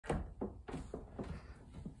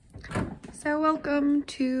So welcome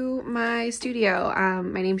to my studio.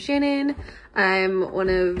 My name's Shannon. I'm one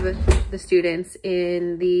of the students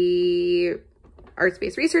in the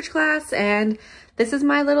arts-based research class, and this is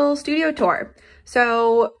my little studio tour.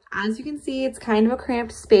 So as you can see, it's kind of a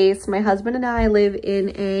cramped space. My husband and I live in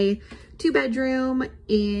a 2-bedroom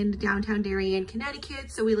in downtown Darien, Connecticut.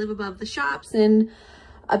 So we live above the shops in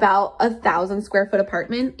about 1,000 square foot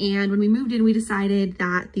apartment. And when we moved in, we decided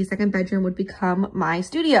that the second bedroom would become my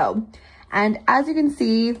studio. And as you can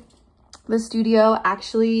see, the studio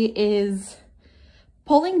actually is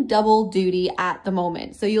pulling double duty at the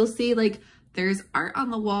moment. So you'll see like there's art on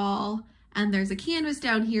the wall and there's a canvas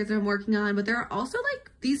down here that I'm working on, but there are also like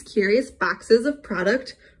these curious boxes of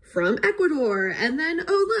product from Ecuador. And then,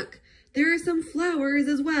 oh look, there are some flowers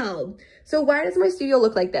as well. So why does my studio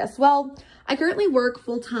look like this? Well, I currently work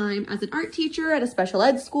full-time as an art teacher at a special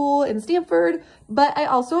ed school in Stanford, but I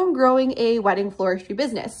also am growing a wedding floristry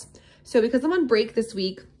business. So because I'm on break this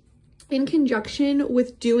week, in conjunction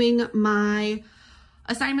with doing my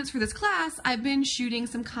assignments for this class, I've been shooting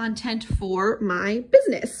some content for my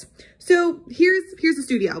business. So here's the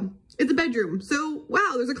studio. It's a bedroom. So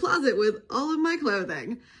wow, there's a closet with all of my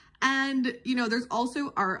clothing. And you know, there's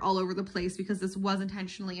also art all over the place because this was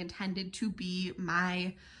intentionally intended to be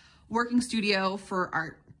my working studio for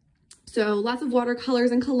art. So lots of watercolors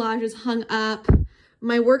and collages hung up.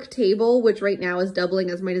 My work table, which right now is doubling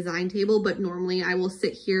as my design table, but normally I will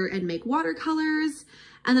sit here and make watercolors.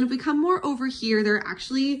 And then if we come more over here, there are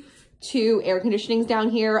actually 2 air conditionings down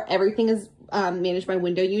here. Everything is managed by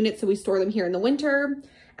window units, so we store them here in the winter.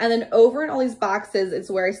 And then over in all these boxes, it's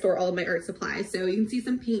where I store all of my art supplies. So you can see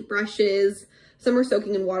some paint brushes. Some are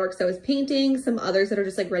soaking in water because I was painting, some others that are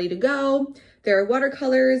just like ready to go. There are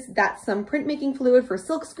watercolors, that's some printmaking fluid for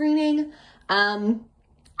silk screening.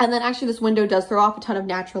 And then actually this window does throw off a ton of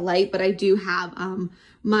natural light, but I do have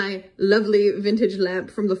my lovely vintage lamp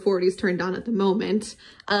from the 40s turned on at the moment.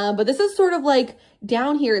 But this is sort of like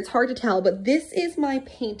down here, it's hard to tell, but this is my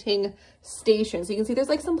painting station. So you can see there's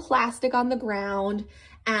like some plastic on the ground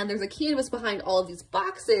and there's a canvas behind all of these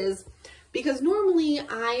boxes because normally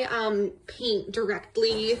I paint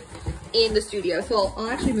directly in the studio. So I'll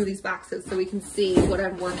actually move these boxes so we can see what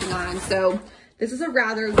I'm working on. So this is a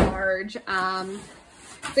rather large,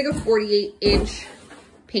 it's like a 48-inch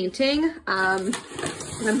painting that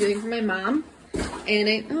I'm doing for my mom. And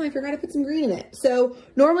I forgot to put some green in it. So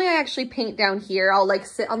normally I actually paint down here. I'll like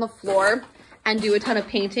sit on the floor and do a ton of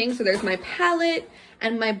painting. So there's my palette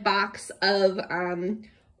and my box of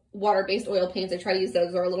water-based oil paints. I try to use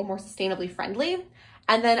those that are a little more sustainably friendly.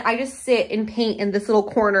 And then I just sit and paint in this little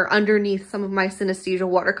corner underneath some of my synesthesia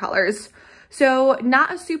watercolors. So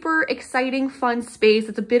not a super exciting, fun space.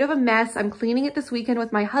 It's a bit of a mess. I'm cleaning it this weekend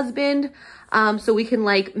with my husband so we can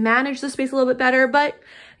like manage the space a little bit better. But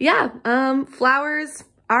yeah, flowers,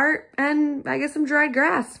 art, and I guess some dried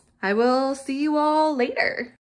grass. I will see you all later.